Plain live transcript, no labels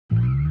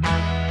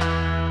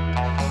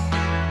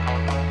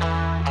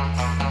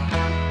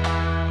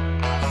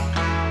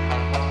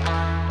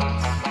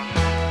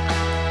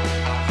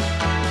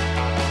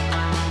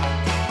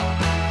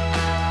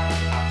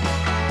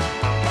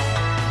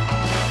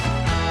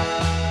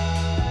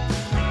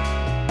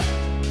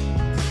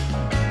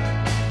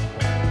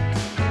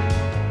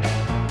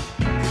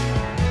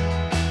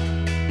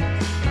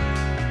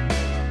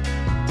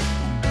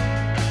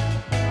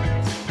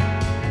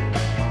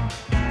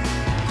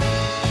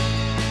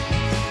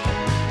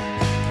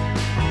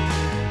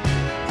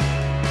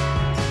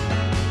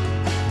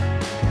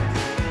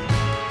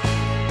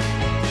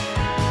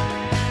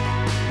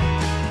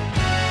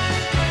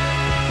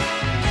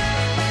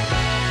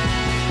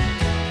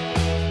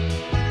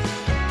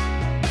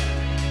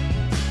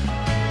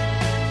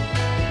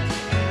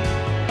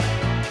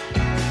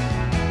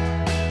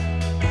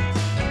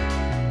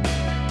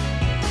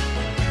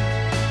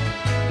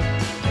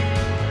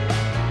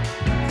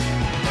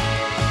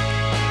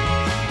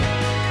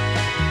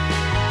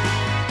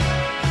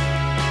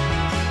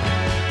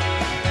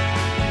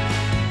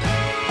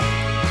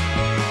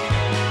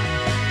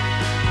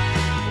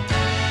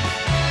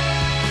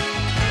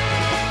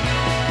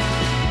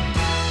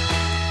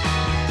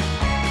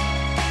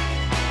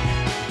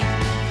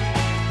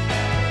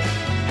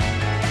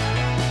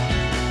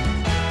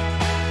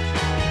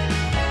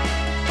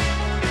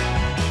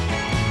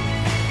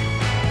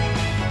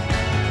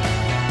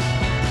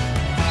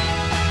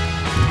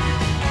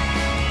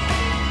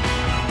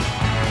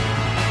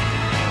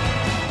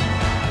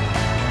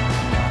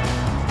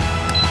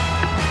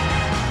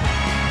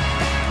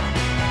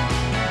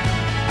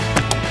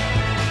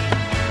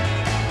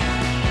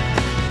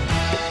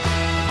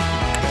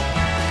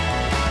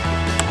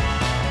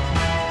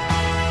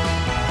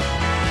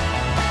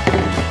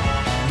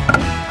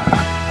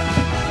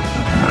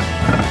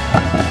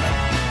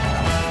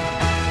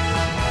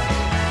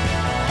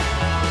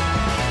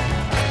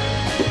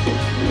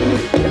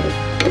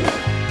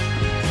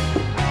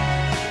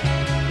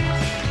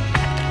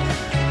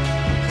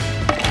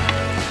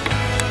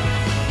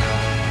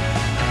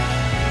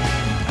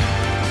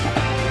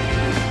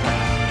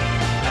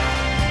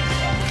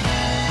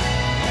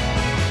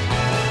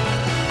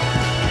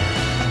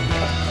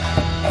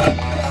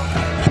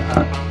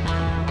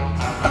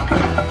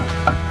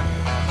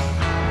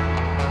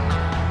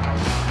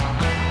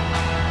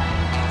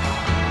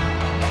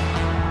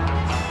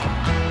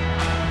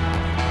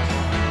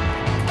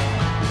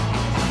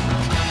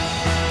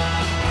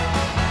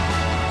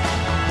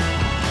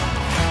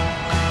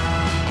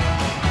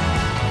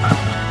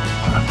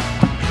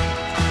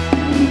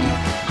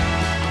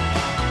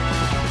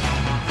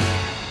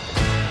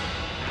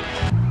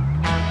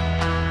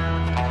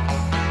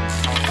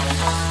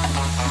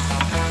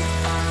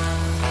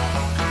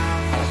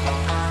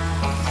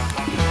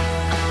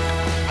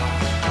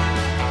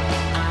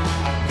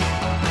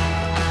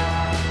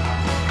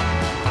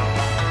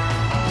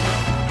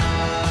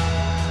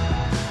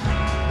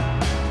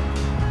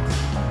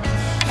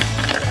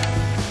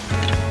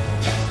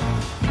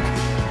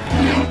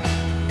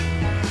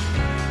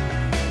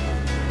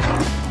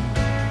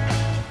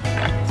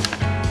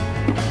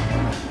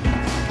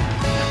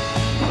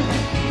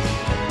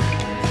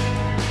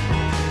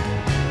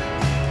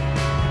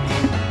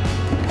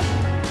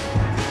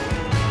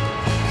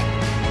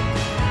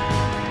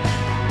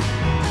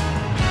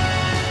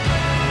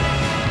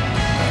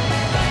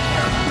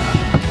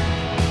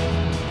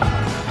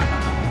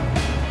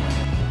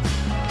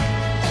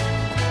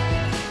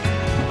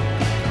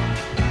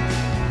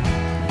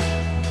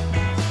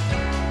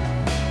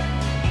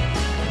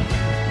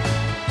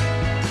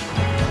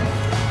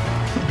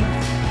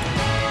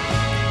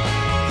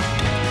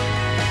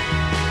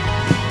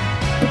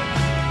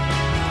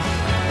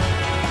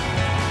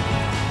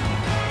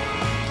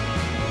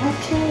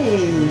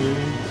Okay.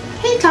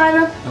 Hey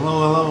Tyler.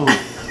 Hello, hello.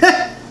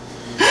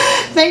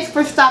 Thanks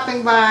for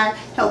stopping by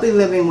Healthy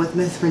Living with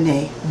Miss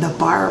Renee the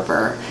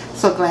Barber.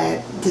 So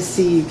glad to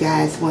see you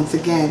guys once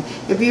again.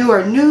 If you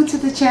are new to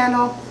the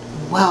channel,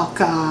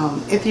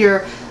 welcome. If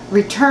you're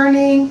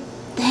returning,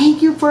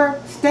 thank you for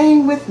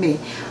staying with me.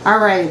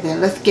 Alrighty then,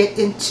 let's get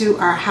into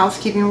our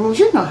housekeeping rules.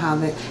 You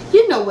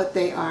know what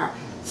they are.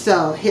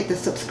 So hit the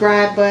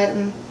subscribe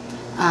button,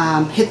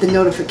 hit the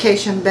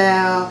notification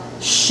bell,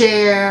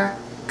 share,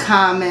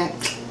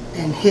 comment,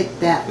 and hit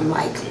that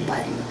like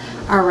button.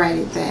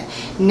 Alrighty then.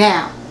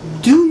 Now,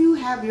 do you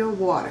have your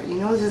water? You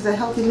know, this is a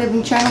Healthy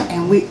Living channel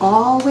and we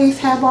always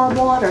have our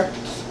water.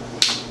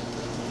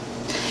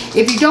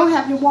 If you don't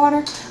have your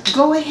water,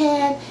 go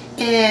ahead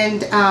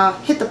and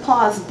hit the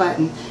pause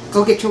button.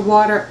 Go get your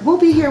water. We'll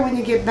be here when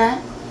you get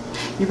back.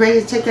 You ready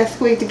to take that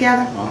squeeze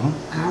together?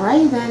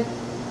 Alrighty then.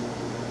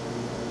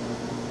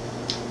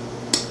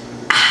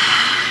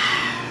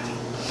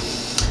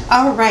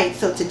 Alright,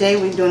 so today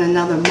we're doing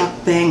another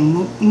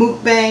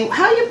mukbang.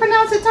 How do you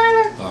pronounce it,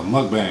 Tyler?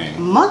 Mukbang.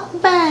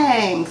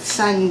 Mukbang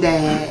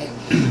Sunday,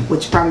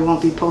 which probably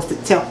won't be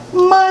posted till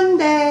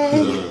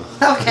Monday.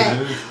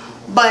 Okay,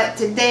 but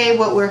today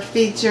what we're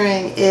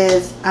featuring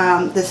is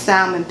the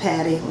salmon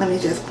patty. Let me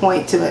just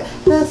point to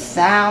it. The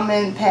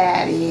salmon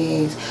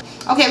patties.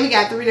 Okay, we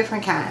got 3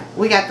 different kinds.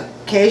 We got the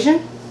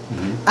Cajun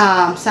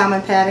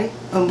salmon patty,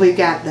 and we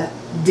got the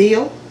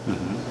dill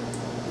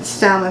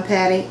salmon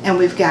patty, and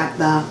we've got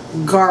the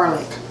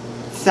garlic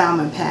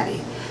salmon patty.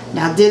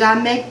 Now, did I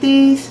make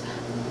these?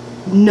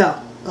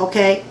 No.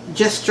 Okay,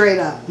 just straight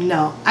up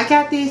no. I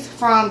got these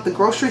from the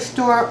grocery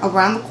store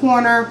around the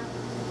corner,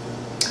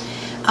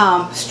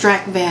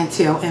 Strack Van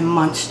Til in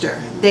Munster.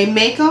 They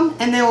make them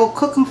and they will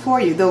cook them for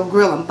you. They'll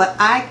grill them, but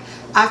I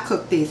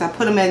cook these. I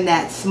put them in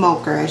that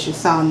smoker as you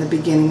saw in the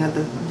beginning of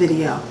the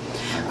video.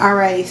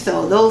 Alrighty,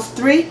 so those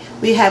 3,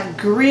 we have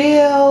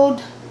grilled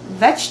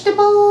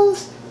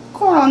vegetables,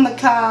 corn on the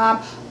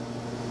cob,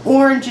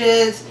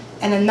 oranges,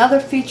 and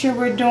another feature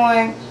we're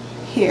doing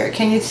here.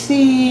 Can you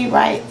see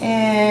right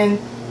in,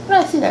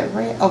 what I see that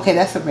red? Okay,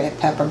 that's a red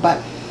pepper,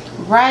 but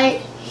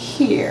right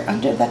here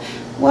under the,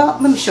 well,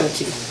 let me show it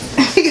to you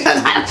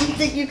because I don't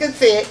think you can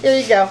see it. Here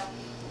you go.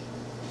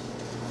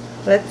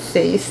 Let's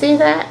see, you see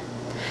that?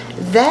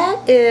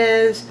 That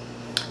is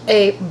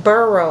a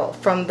burro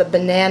from the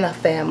banana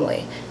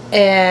family,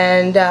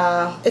 and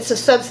it's a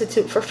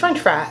substitute for French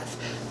fries.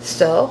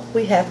 So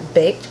we have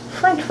baked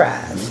French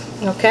fries.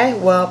 Okay,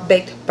 well,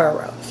 baked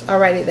burros.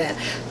 Alrighty then.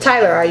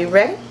 Tyler, are you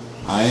ready?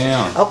 I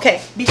am.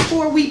 Okay,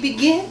 before we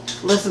begin,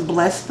 let's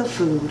bless the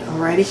food.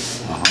 Alrighty?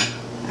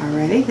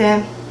 Alrighty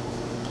then.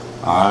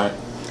 Alright.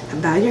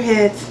 Bow your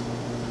heads.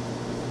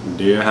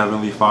 Dear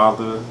Heavenly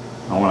Father,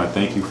 I want to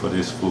thank you for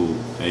this food.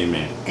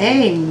 Amen.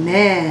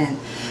 Amen.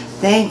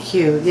 Thank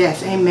you.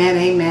 Yes, amen,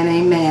 amen,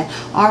 amen.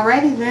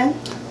 Alrighty then.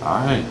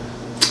 Alright.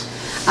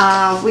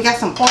 We got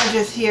some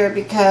oranges here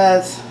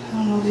because I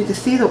don't know if you can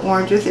see the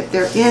oranges if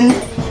they're in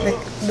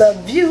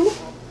the view.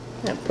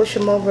 And push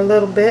them over a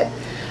little bit,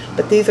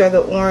 but these are the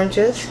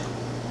oranges.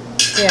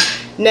 Yeah.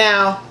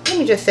 Now let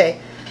me just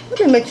say, let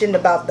me mention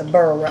about the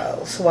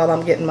burros while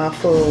I'm getting my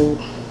food.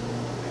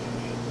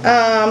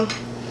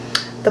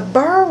 The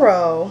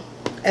burro,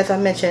 as I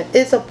mentioned,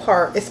 is a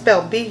part. It's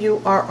spelled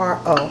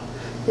B-U-R-R-O.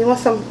 You want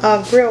some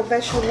grilled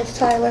vegetables,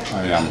 Tyler?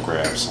 Oh yeah, I'm gonna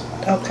grab some.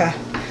 Okay.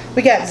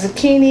 We got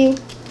zucchini,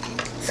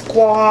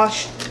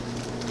 squash.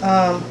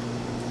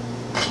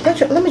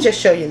 Let me just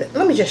show you that.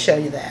 Let me just show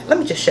you that. Let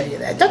me just show you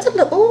that. Don't that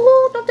look?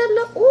 Ooh, don't that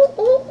look? Ooh,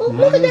 ooh, ooh.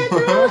 Look at that,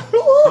 girl.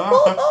 Ooh,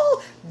 ooh,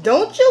 ooh.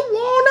 Don't you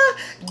wanna?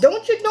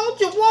 Don't you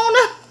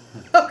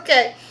wanna?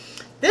 Okay.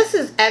 This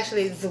is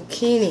actually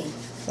zucchini.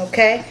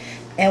 Okay,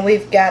 and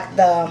we've got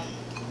the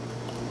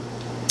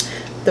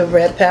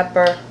red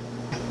pepper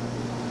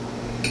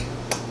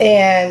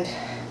and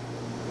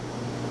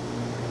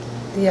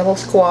the yellow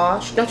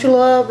squash. Don't you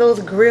love those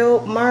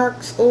grilled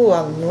marks? Oh,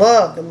 I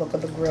love the look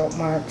of the grilled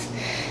marks.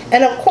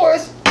 And of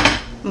course,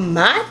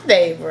 my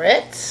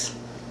favorites.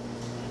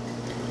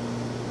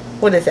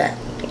 What is that?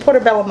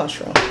 Portabello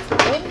mushroom.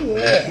 Oh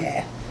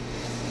yeah.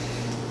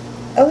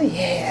 Oh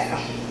yeah.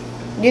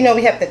 You know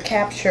we have to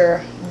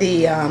capture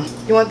the.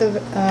 You want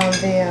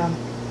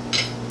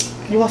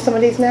you want some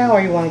of these now,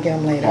 or you want to get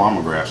them later? Oh, I'm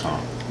gonna grab some.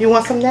 You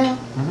want some now?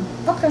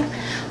 Okay.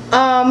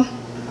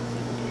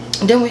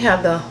 Then we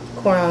have the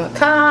corn on the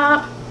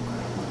cob.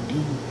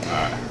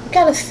 We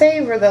gotta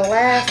savor the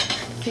last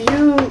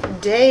few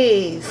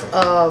days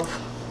of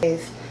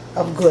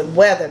good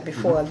weather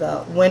before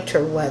the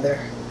winter weather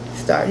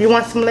starts. You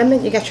want some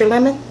lemon? You got your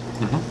lemon?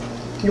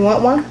 You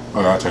want one?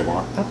 Oh, I'll take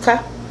one. Okay.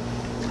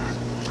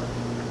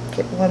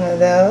 Get one of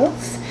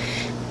those.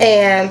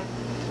 And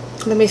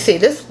let me see.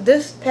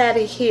 This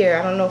patty here,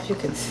 I don't know if you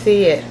can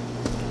see it.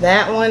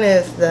 That one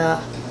is the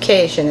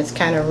Cajun. It's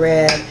kind of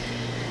red.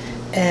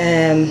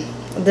 And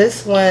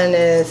this one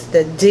is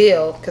the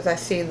dill, because I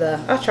see the,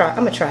 I'm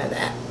gonna try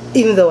that,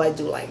 even though I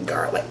do like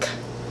garlic.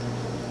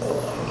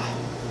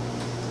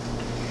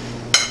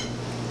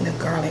 The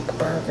garlic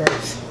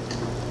burgers.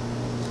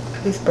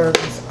 These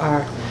burgers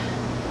are,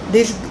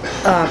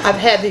 I've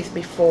had these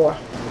before.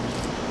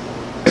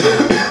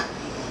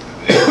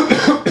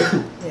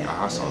 Yeah,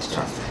 hot sauce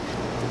too.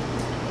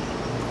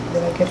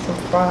 Did I get some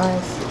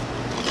fries?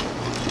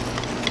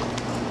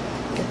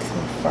 Get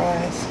some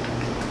fries.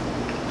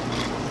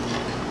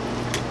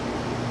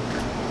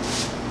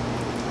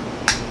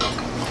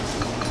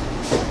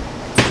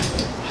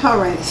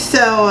 Alright,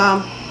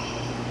 so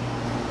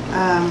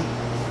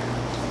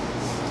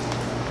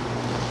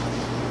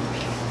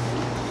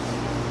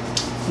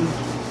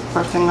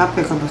first thing I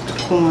pick up is the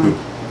corn.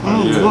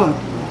 Good.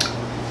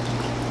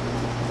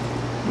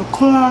 The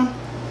corn.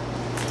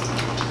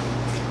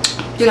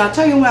 Did I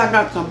tell you where I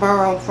got the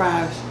Burro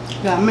fries?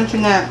 Did I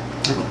mention that?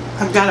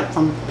 I got it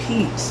from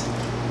Pete's.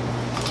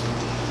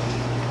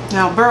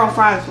 Now Burro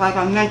fries, like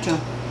I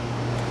mentioned,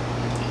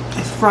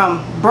 it's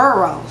from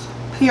Burros,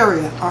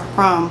 period, or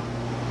from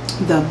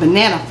the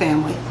banana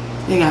family.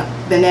 You got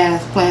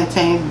bananas,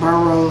 plantains,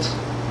 Burros.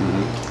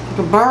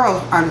 The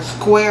Burros are the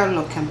square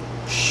looking,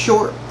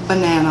 short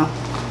banana.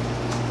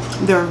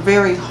 They're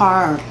very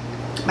hard,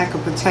 like a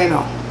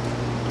potato.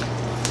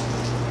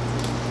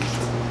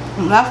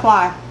 And that's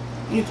why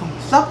you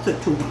can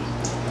substitute them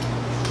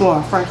for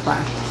a french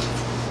fry.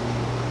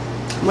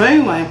 But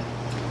anyway,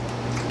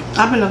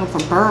 I've been looking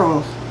for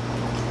Burros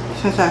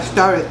since I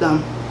started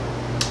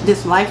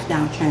this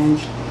lifestyle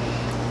change.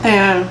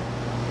 And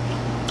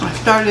I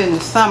started in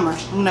the summer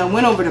when I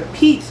went over to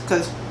Pete's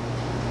because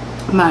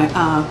my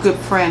good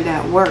friend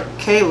at work,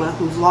 Kayla,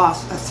 who's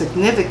lost a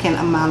significant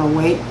amount of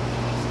weight,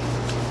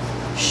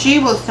 she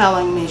was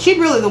telling me, she's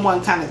really the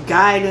one kind of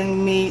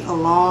guiding me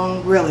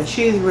along, really.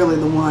 She's really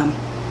the one.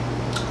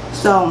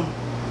 So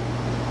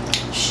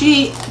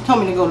she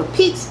told me to go to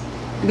Pete's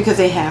because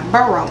they have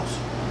Burros,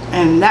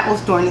 and that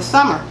was during the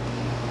summer.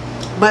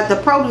 But the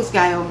produce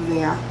guy over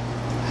there,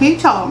 he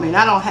told me, and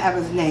I don't have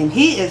his name,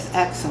 he is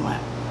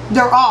excellent.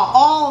 They're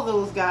all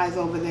those guys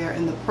over there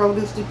in the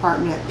produce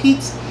department at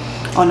Pete's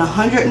on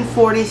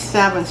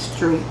 147th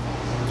Street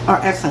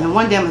are excellent. And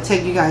one day I'm going to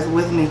take you guys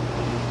with me,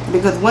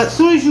 because as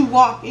soon as you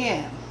walk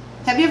in,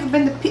 have you ever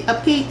been to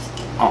a Pete's?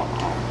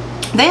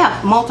 They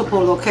have multiple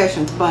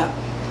locations, but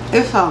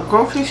it's a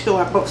grocery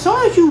store. But as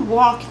soon as you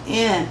walk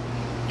in,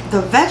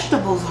 the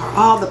vegetables are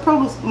all, the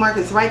produce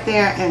market's right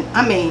there, and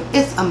I mean,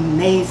 it's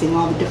amazing,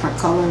 all the different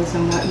colors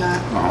and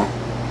whatnot.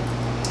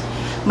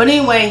 But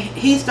anyway,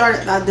 he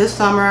started this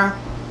summer.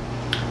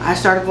 I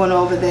started going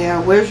over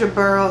there. Where's your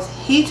Burros?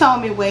 He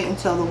told me wait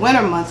until the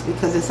winter months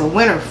because it's a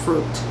winter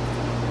fruit.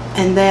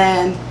 And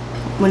then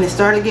when it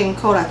started getting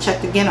cold, I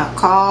checked again. I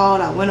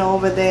called. I went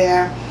over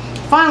there.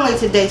 Finally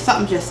today,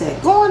 something just said,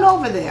 going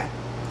over there.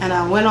 And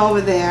I went over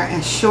there,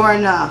 and sure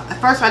enough, at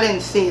first I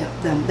didn't see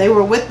them. They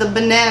were with the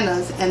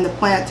bananas and the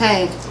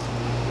plantains,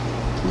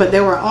 but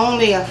there were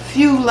only a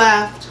few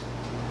left,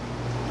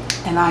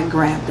 and I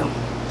grabbed them.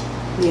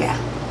 Yeah.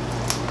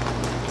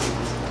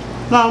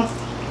 Well,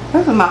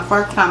 this is my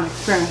first time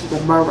experiencing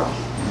the Burro.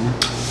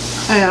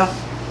 And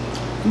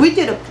we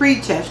did a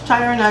pre-test.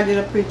 Tyler and I did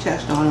a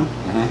pre-test on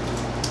them.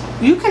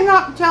 You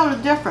cannot tell the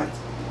difference,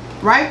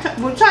 right?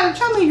 Well, Tyler,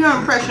 tell me your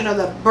impression of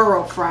the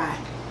Burro fry.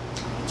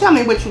 Tell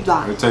me what you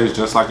thought. It tastes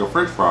just like a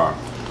french fry.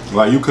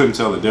 Like, you couldn't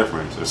tell the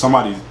difference. If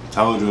somebody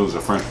told you it was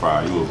a french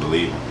fry, you would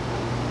believe them.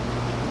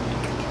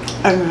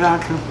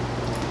 Exactly.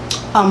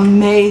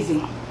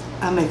 Amazing.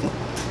 Amazing.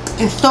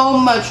 It's so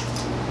much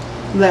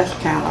less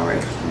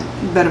calories.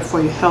 Better for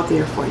you,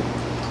 healthier for you.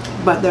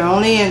 But they're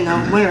only in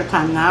the winter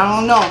time. Now, I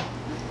don't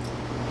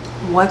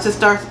know. Once it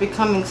starts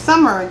becoming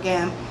summer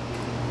again,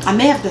 I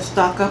may have to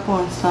stock up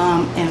on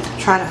some and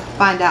try to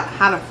find out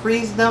how to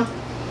freeze them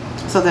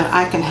so that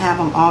I can have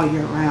them all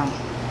year round.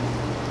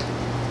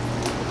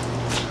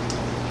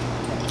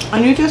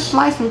 And you just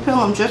slice and peel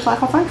them just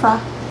like a french fry.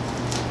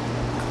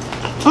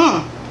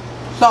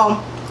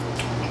 So,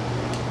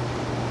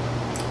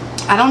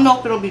 I don't know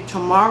if it'll be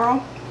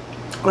tomorrow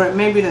or it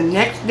may be the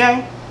next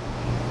day.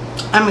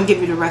 I'm going to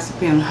give you the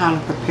recipe on how to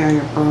prepare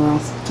your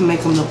burros to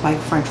make them look like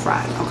french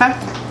fries, okay?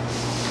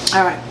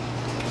 Alright,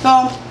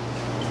 so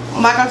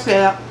like I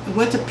said, I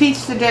went to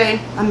Pete's today.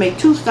 I made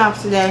 2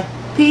 stops today.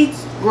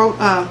 Pete's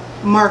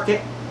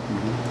Market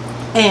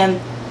and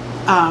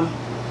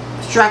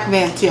Strack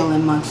Van Til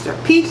in Munster.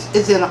 Pete's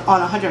is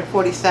on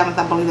 147th,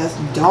 I believe that's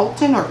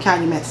Dalton or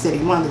Calumet City,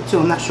 one of the two,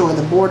 I'm not sure,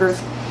 the borders.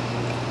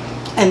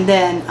 And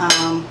then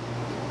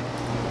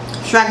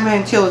Strack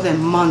Van Til is in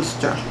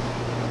Munster.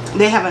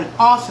 They have an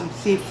awesome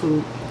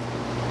seafood.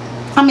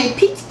 I mean,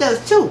 Pete's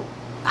does too.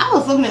 I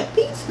was looking at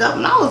Pete's stuff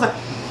and I was like,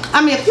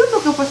 I mean, if you're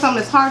looking for something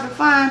that's hard to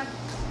find,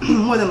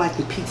 more than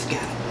likely Pete's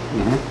got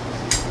it.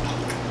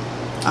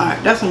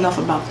 Alright, that's enough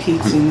about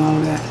Pete's and all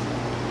that.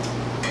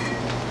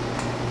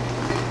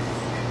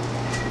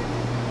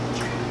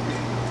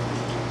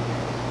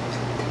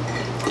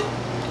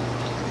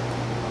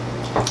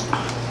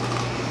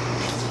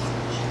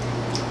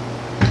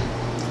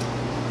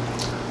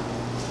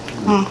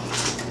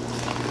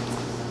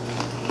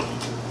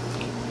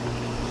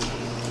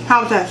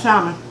 How's that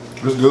salmon?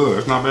 It's good.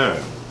 It's not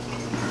bad.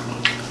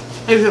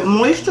 Is it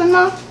moist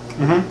enough?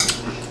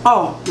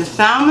 Oh, the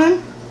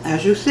salmon,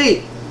 as you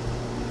see,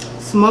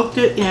 smoked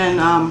it in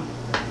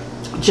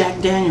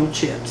Jack Daniel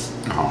chips.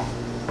 Oh.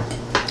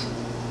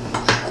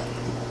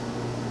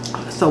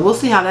 So we'll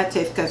see how that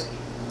tastes, because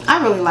I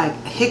really like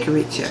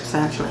hickory chips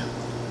actually.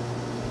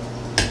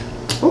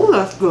 Oh,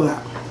 that's good.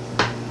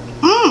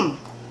 Mmm.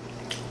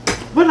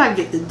 What did I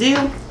get? The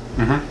deal?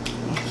 Mm-hmm.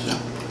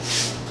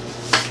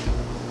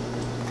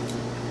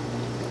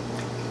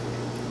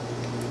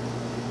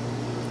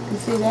 You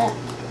see that?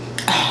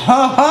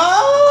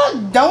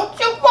 Don't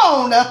you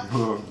wanna?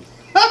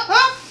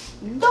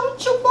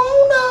 Don't you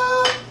wanna?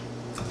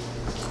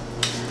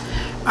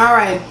 All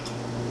right.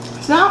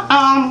 So,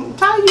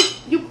 Tyler,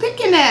 you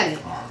picking at it.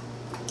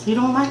 You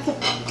don't like it?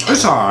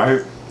 It's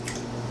alright.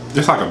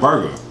 It's like a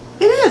burger.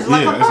 It is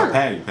like a burger. Yeah, it's a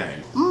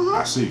patty. Mm-hmm.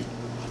 I see.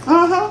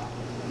 Well,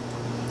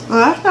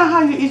 that's not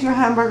how you eat your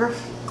hamburgers.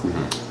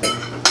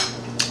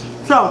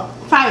 Mm-hmm. So,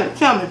 Tyler,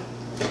 tell me.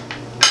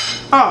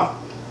 Oh,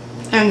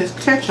 and this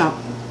ketchup.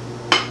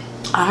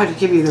 I had to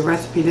give you the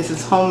recipe. This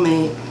is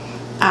homemade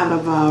out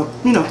of,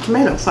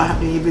 tomatoes. So I have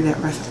to give you that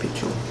recipe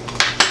too.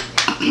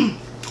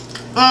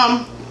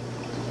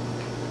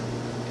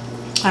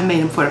 I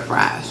made them for the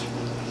fries.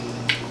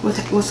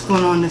 What's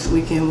going on this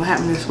weekend? What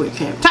happened this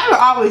weekend? Tyler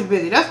always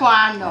busy. That's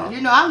why I know.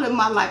 You know, I live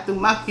my life through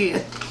my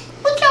kids.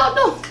 What y'all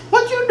do?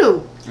 What you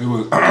do? It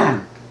was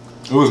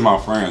it was my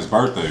friend's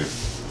birthday.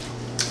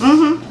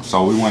 Mm-hmm.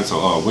 So we went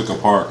to Wicker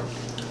Park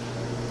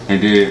and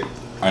did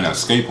an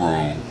escape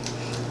room.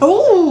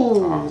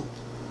 Ooh.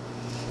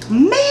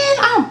 Man,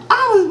 I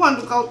always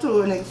wanted to go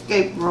to an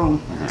escape room.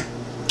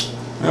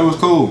 Mm-hmm. It was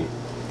cool.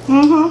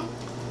 Mm-hmm.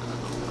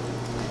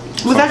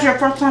 Was that your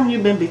first time?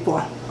 You've been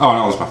before? Oh,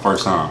 that was my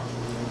first time.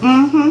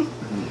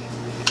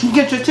 Mm-hmm. You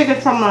get your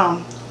ticket from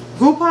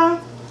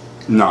Groupon?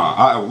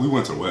 Nah, we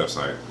went to the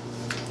website.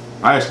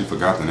 I actually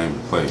forgot the name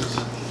of the place.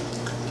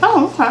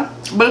 Oh, okay.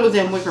 But it was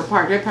in Wicker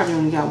Park. They probably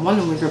only got one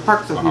in Wicker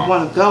Park, so if you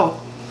want to go,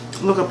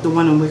 look up the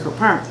one in Wicker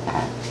Park.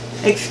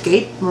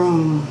 Escape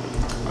room.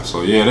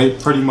 So yeah, they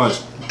pretty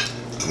much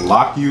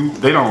lock you.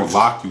 They don't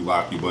lock you,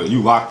 but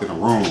you locked in a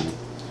room,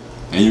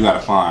 and you got to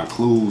find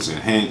clues and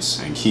hints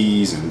and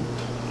keys and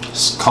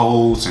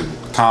codes and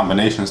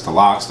combinations to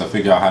locks to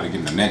figure out how to get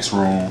in the next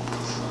room.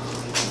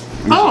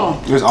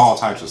 There's all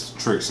types of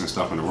tricks and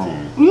stuff in the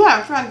room. You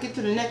have to try to get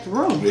to the next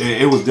room.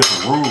 It was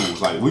different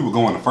rooms. Like, we would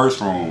go in the first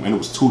room, and it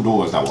was 2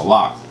 doors that were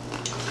locked,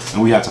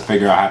 and we had to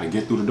figure out how to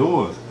get through the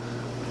doors.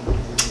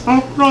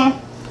 Okay.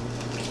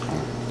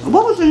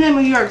 What was the name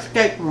of your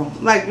escape room?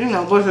 Like,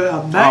 was it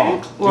a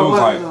bank?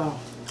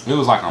 It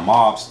was like a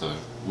mobster.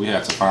 We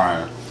had to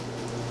find.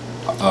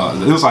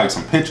 It was like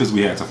some pictures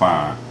we had to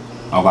find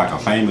of like a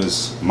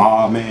famous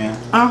mob man.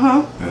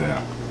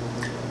 Yeah.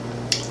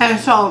 And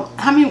so,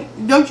 how many?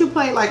 Don't you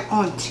play like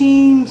on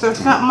teams or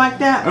something like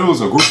that? It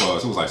was a group of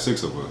us. It was like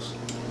 6 of us.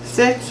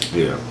 6?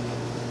 Yeah.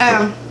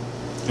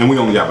 And we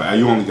only got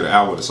you only get an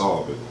hour to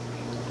solve it.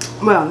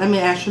 Well, let me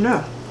ask you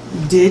now.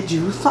 Did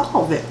you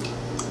solve it?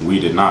 We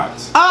did not.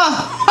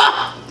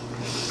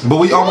 But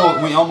we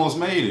almost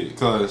made it,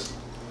 because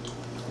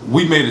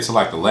we made it to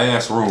like the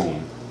last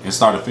room and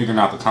started figuring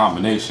out the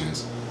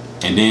combinations.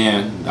 And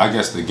then I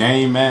guess the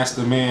game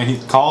master man, he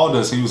called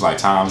us. He was like,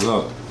 "Time's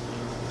up."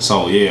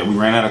 So yeah, we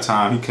ran out of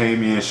time. He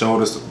came in,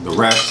 showed us the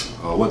rest,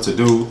 what to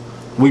do.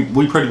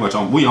 We pretty much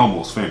we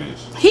almost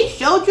finished. He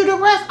showed you the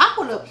rest. I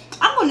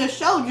wouldn't have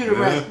showed you the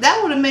rest. That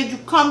would have made you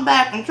come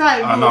back and try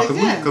to do it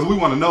again. Because we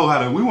want to know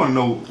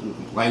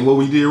like what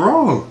we did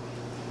wrong.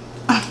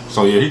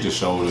 So yeah, he just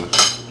showed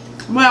us.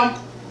 Well,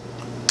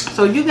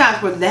 so you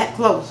guys were that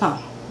close, huh?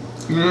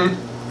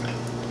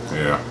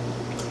 Yeah.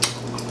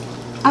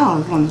 I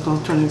always wanted to go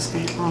to an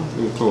escape room.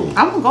 Yeah, cool.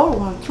 I'm gonna go to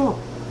one too.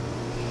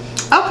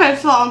 Okay,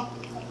 so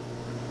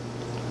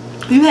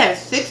you had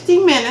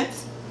 60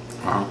 minutes.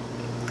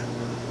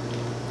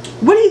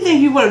 What do you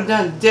think you would have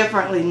done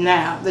differently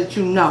now that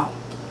you know?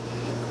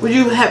 Would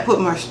you have put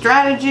more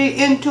strategy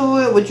into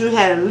it? Would you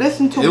have to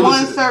listen to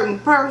one certain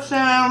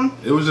person?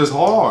 It was just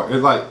hard.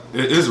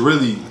 It's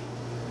really,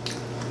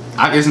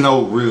 it's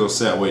no real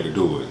set way to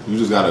do it. You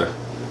just gotta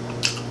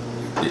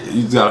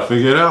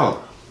figure it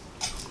out.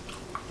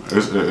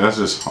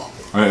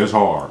 It's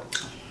hard.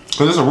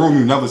 Because it's a room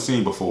you've never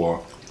seen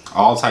before.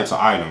 All types of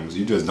items.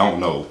 You just don't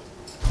know.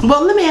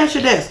 Well, let me ask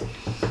you this.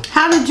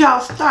 How did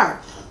y'all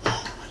start?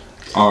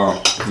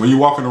 When you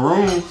walk in the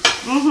room,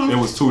 it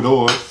was 2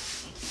 doors.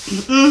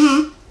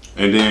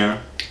 And then,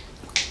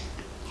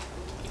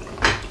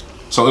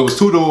 so it was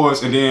 2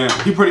 doors, and then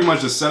he pretty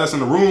much just set us in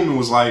the room and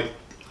was like,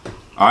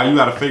 "All right, you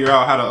got to figure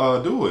out how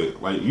to do it.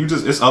 Like,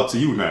 it's up to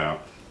you now."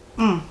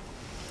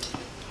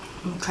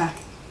 Okay.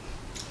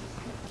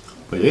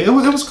 But yeah, it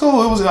was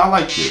cool. I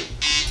liked it.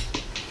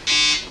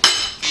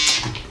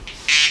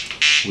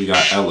 We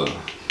got Ella.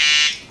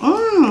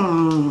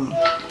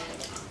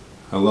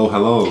 Hello,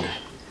 hello.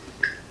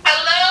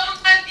 Hello,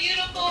 my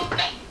beautiful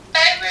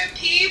favorite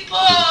people.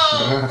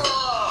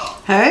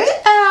 Hey,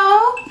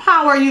 Elle.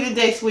 How are you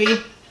today,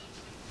 sweetie?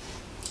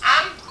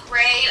 I'm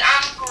great.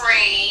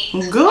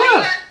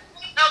 Good.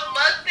 A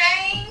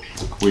mukbang?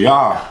 We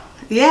are.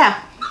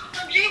 Yeah.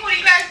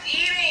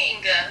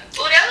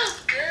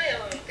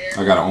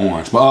 I got an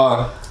orange.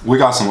 But we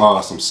got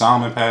some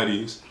salmon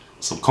patties,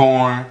 some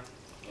corn,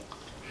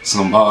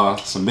 some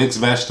mixed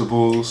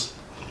vegetables.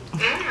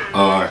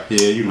 Yeah,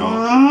 you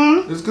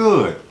know, it's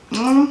good.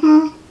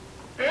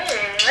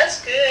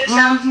 That's good.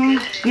 Sounds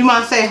good. You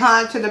want to say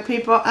hi to the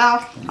people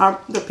out, or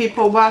the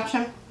people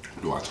watching?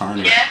 Do I turn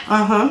it?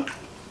 Yeah.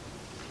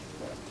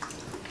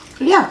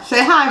 Yeah,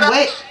 say hi. Hello,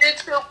 Wait.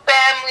 YouTube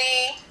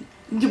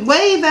family.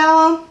 Wave,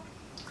 Ella.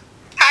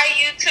 Hi,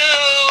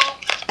 YouTube.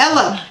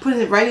 Ella, put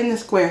it right in the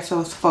square so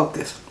it's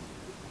focused.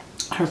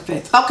 Her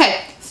face.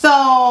 Okay,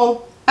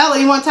 so Ella,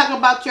 you want to talk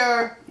about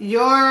your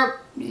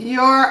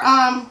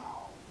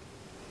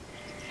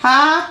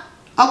huh?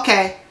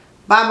 Okay.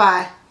 Bye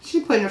bye.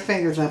 She putting her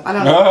fingers up. I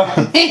don't know what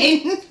that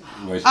means.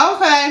 Okay.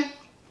 Okay.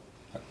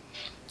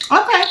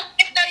 I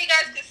didn't know you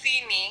guys could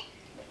see me.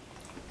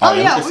 Oh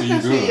yeah, we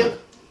can see you.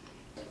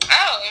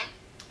 Oh.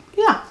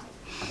 Yeah.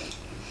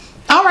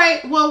 All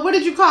right. Well, what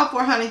did you call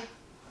for, honey?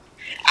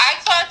 I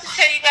called to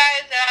tell you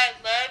guys that I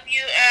love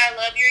you and I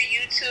love your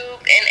YouTube,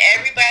 and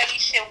everybody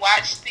should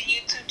watch the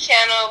YouTube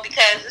channel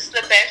because this is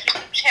the best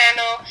YouTube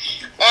channel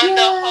on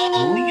the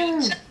whole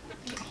YouTube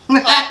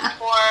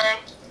platform.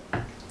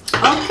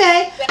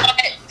 Okay.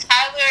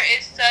 Tyler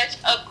is such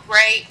a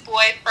great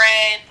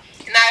boyfriend,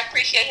 and I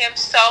appreciate him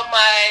so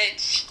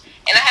much.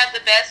 And I have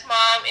the best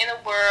mom in the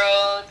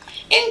world.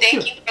 And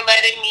thank you for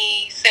letting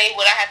me say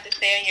what I have to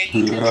say on your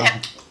YouTube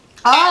channel.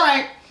 All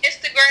right.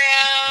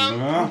 Instagram, follow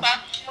me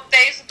on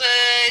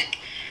Facebook.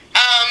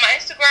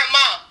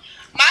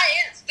 My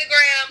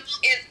Instagram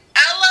is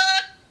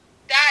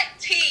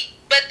Ella.T,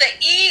 but the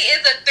E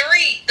is a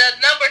 3, the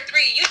number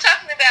 3. You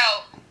talking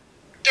about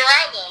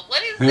Thrella?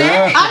 What is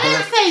that? I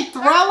didn't say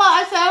Thrella.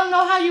 I said I don't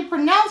know how you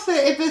pronounce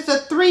it. If it's a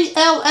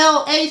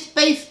 3LLA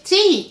space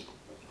T.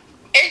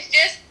 It's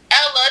just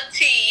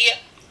Ella.T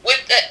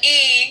with the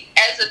E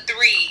as a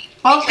 3.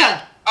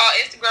 Okay. All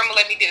Instagram will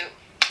let me do.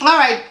 All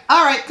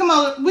right, come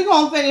on, we're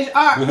gonna finish.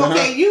 All right,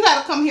 okay, you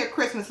gotta come here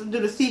Christmas and do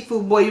the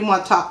seafood, boy. You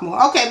want to talk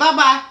more? Okay, bye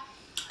bye.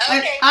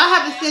 Okay. I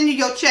have to send you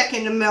your check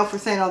in the mail for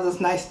saying all those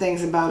nice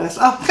things about us.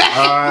 Okay.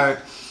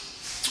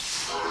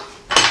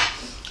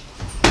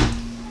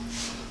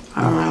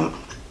 All right.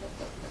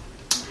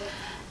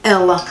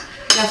 Ella,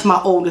 that's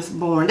my oldest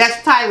born.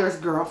 That's Tyler's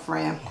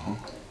girlfriend.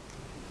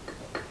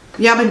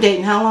 Y'all been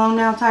dating how long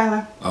now,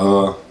 Tyler?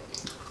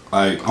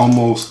 Like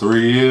almost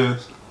 3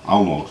 years.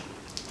 Almost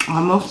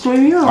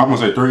 3 years. I'm gonna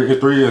say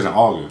 3 years in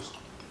August.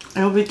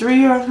 It'll be 3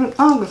 years in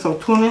August, so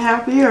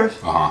 2.5 years.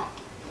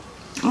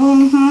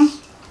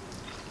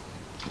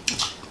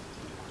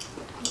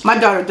 My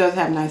daughter does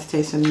have nice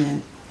taste in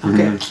men.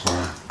 Okay.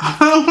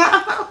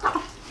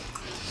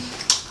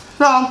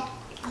 So,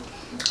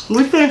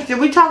 we finished. Did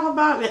we talk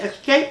about the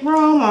escape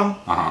room? Or?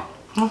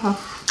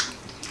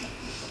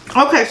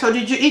 Okay, so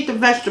did you eat the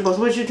vegetables?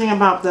 What did you think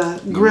about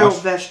the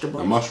grilled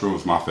vegetables? The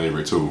mushroom's my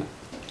favorite too.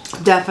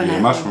 Definitely.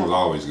 Yeah, mushroom's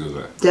always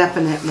good.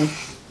 Definitely.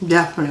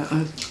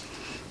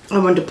 I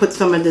wanted to put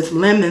some of this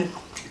lemon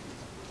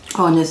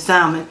on this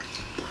salmon.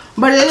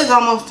 But it is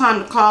almost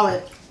time to call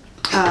it,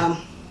 time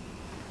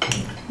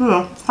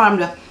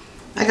to,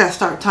 I gotta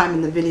start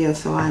timing the video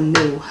so I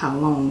knew how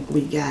long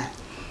we got.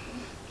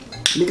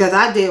 Because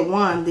I did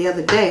one the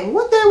other day.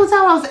 What day was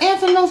I was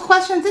answering those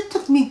questions? It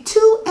took me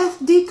 2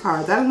 SD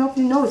cards. I don't know if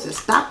you noticed. It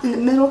stopped in the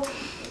middle.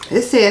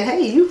 It said,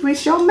 hey, you've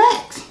reached your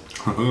max.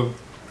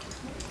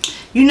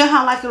 You know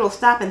how like it'll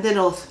stop and then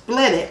it'll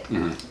split it.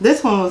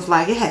 This one was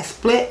like, it had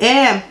split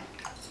and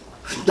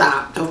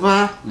stopped.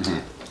 Okay?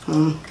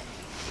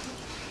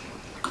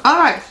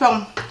 Alright,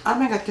 so I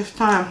think at this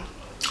time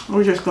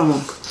we're just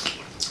gonna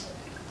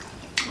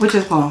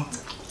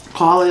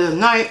call it a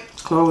night,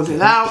 close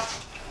it out.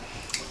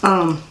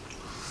 You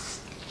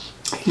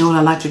know what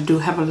I like to do?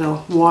 Have a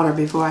little water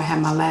before I have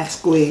my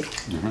last squig.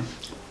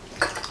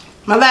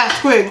 My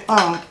last squig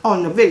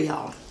on the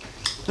video.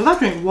 Because I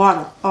drink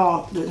water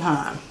all the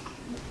time.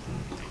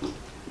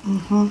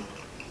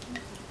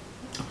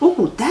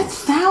 Ooh, that's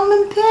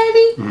salmon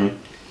patty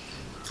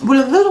with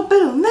a little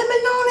bit of lemon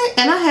on it,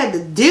 and I had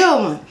the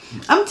dill one.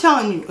 I'm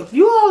telling you, if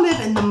you all live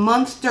in the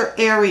Munster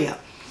area,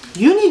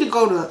 you need to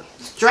go to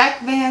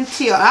Strack Van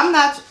Til. I'm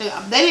not.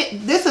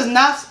 This is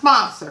not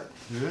sponsored.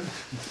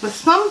 But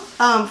some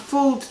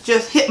foods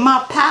just hit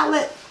my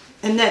palate,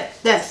 and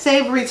that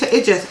savory.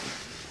 It just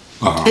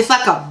it's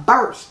like a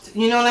burst.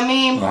 You know what I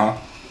mean?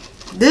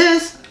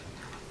 This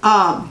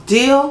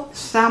dill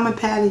salmon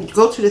patty.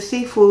 Go to the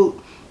seafood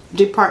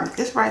department.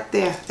 It's right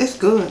there. It's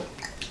good.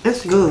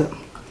 It's good.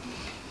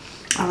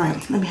 All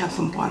right, let me have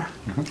some water.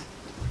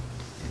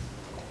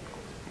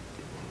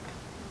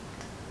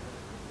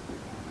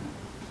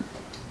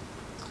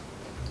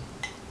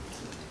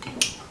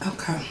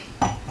 Okay.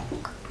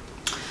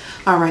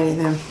 Alrighty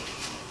then.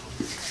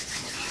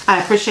 I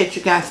appreciate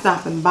you guys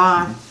stopping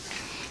by.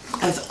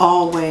 As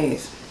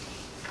always.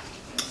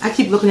 I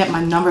keep looking at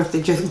my numbers.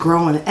 They're just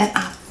growing. And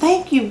I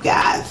thank you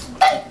guys.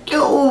 Thank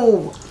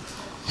you.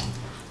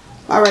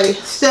 Alrighty.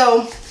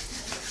 So,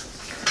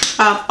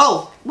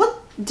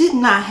 did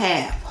not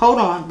have, hold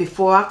on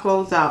before I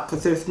close out,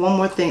 because there's one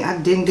more thing I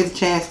didn't get a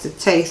chance to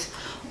taste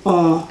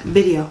on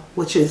video,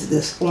 which is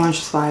this orange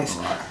slice.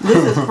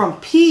 This is from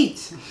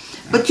Pete's.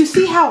 But you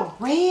see how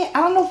red,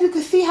 I don't know if you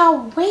can see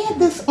how red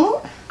this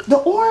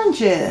the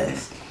orange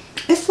is.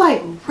 It's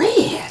like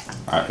red.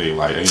 I ate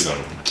like 8 of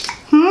them.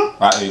 Hmm?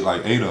 I ate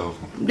like 8 of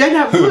them. They're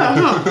not good,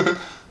 huh?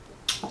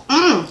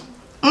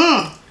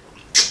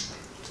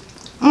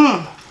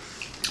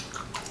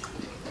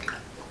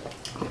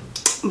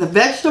 The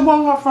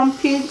vegetables are from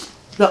Pete's,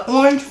 the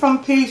orange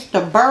from Pete's,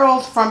 the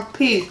Burros from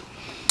Pete's,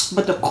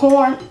 but the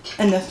corn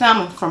and the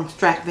salmon from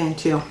Strack Van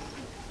Til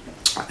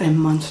and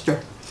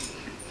Munster.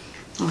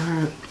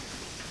 Alright.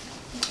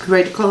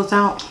 Ready to close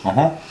out?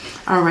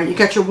 Alright, you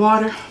got your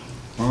water?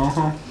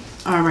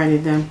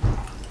 Alrighty then.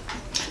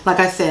 Like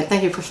I said,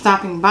 thank you for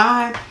stopping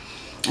by.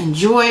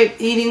 Enjoyed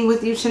eating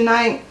with you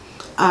tonight.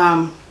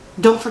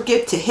 Don't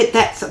forget to hit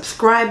that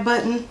subscribe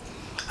button.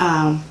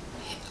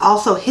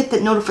 Also hit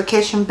that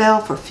notification bell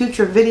for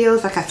future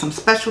videos. I got some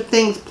special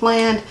things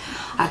planned.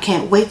 I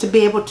can't wait to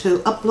be able to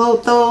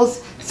upload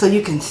those so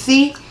you can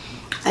see.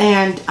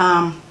 And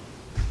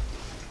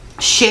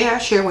share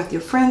with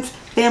your friends,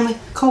 family,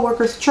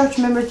 co-workers, church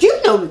members.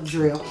 You know the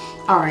drill.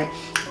 Alright.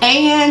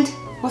 And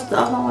what's the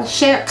other one?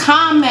 Share,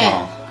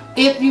 comment.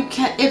 If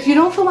you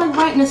don't feel like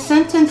writing a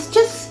sentence,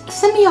 just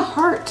send me a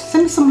heart.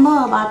 Send me some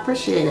love. I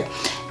appreciate it.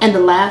 And the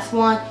last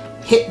one,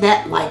 hit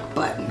that like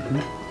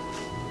button.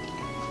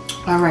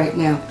 Alright,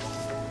 now,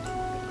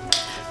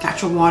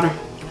 got your water.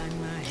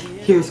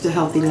 Here's to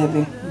healthy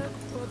living.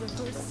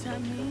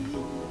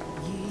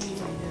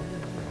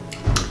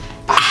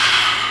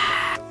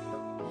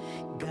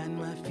 Got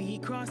my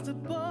feet crossed the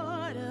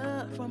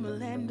border from a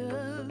land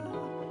of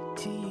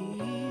tears.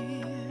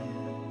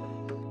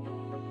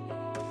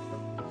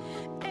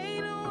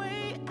 Ain't no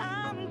way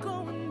I'm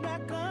going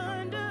back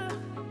under.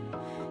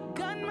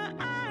 Got my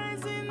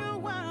eyes in the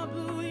wild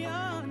blue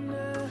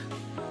yonder.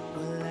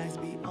 Will lights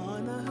be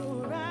on the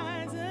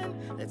horizon?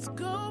 Let's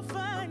go.